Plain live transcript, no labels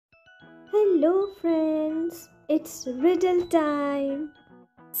Hello friends, it's riddle time.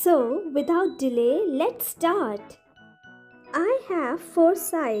 So, without delay, let's start. I have 4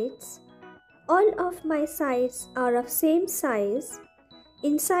 sides. All of my sides are of same size.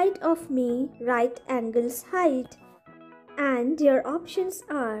 Inside of me, right angles hide. And your options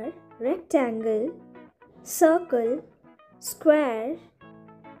are rectangle, circle, square,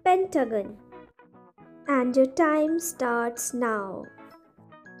 pentagon. And your time starts now.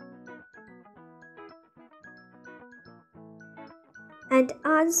 And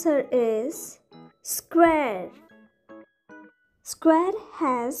answer is square. Square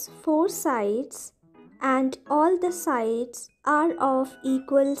has 4 sides and all the sides are of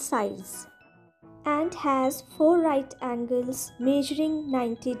equal size and has 4 right angles measuring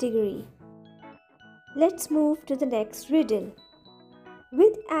 90 degrees. Let's move to the next riddle.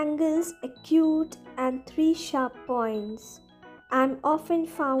 With angles acute and 3 sharp points, I am often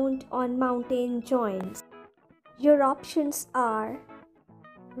found on mountain joints. Your options are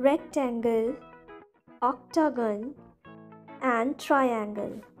rectangle, octagon, and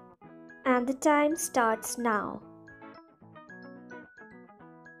triangle. And the time starts now.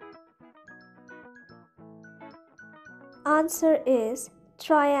 Answer is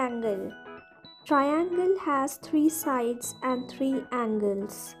triangle. Triangle has 3 sides and 3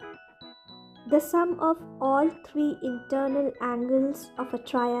 angles. The sum of all 3 internal angles of a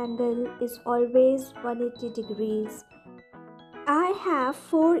triangle is always 180 degrees. I have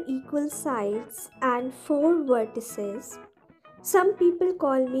 4 equal sides and 4 vertices. Some people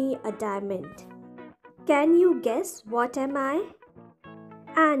call me a diamond. Can you guess what am I?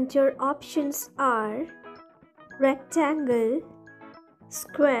 And your options are rectangle,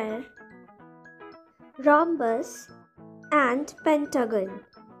 square, rhombus, and pentagon.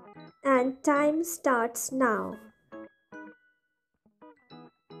 And time starts now.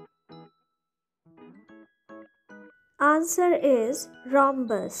 Answer is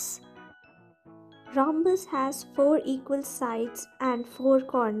rhombus. Rhombus has 4 equal sides and 4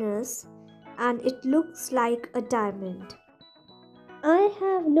 corners, and it looks like a diamond. I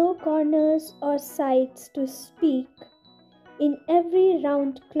have no corners or sides to speak. In every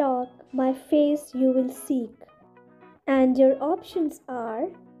round clock my face you will seek. And your options are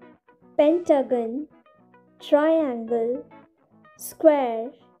pentagon, triangle,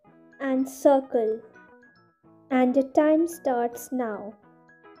 square, and circle. And the time starts now.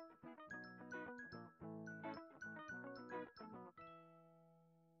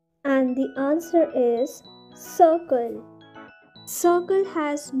 And the answer is circle. Circle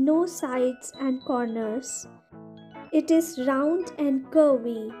has no sides and corners. It is round and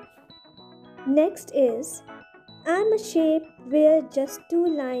curvy. Next is I'm a shape where just 2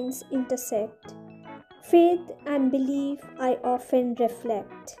 lines intersect. Faith and belief I often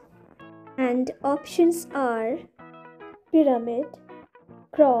reflect. And options are pyramid,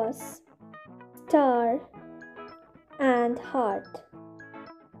 cross, star, and heart.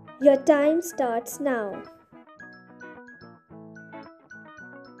 Your time starts now.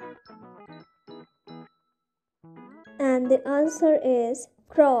 And the answer is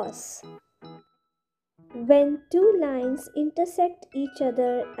cross. When 2 lines intersect each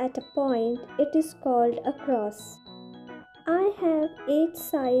other at a point, it is called a cross. I have 8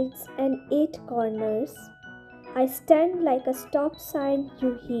 sides and 8 corners. I stand like a stop sign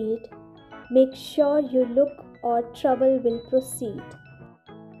you heed. Make sure you look or trouble will proceed.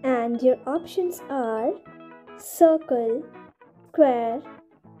 And your options are circle, square,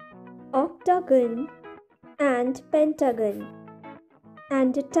 octagon, and pentagon.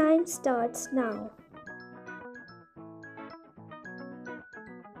 And the time starts now.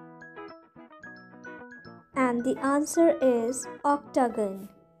 And the answer is octagon.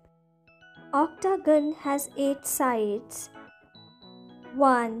 Octagon has 8 sides.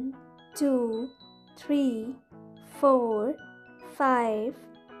 1, 2, 3, 4, 5,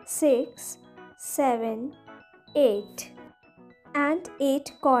 6, 7, 8. And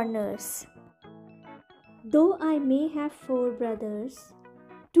 8 corners. Though I may have 4 brothers,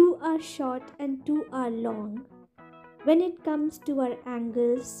 2 are short and 2 are long. When it comes to our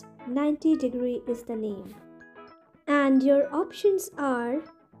angles, 90 degree is the name. And your options are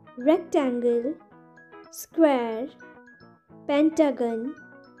rectangle, square, pentagon,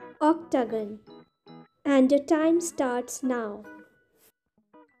 octagon. And your time starts now.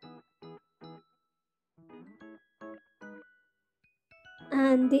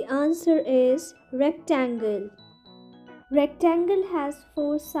 And the answer is rectangle. Rectangle has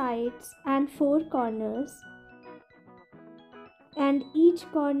 4 sides and 4 corners. And each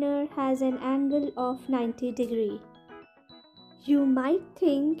corner has an angle of 90 degree. You might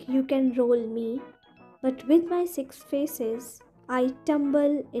think you can roll me, but with my 6 faces, I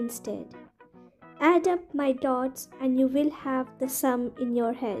tumble instead. Add up my dots and you will have the sum in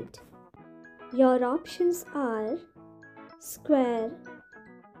your head. Your options are square,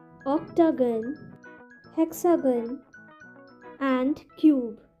 octagon, hexagon, and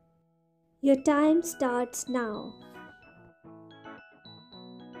cube. Your time starts now.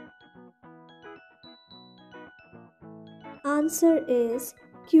 Answer is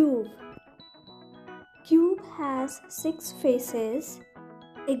cube. Cube has 6 faces.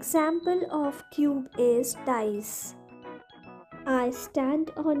 Example of cube is dice. I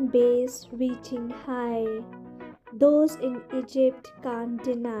stand on base reaching high. Those in Egypt can't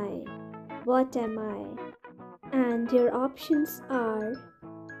deny. What am I? And your options are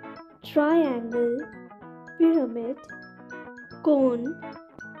triangle, pyramid, cone,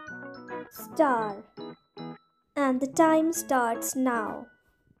 star. And the time starts now.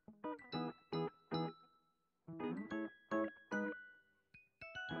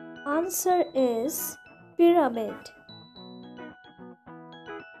 Answer is pyramid.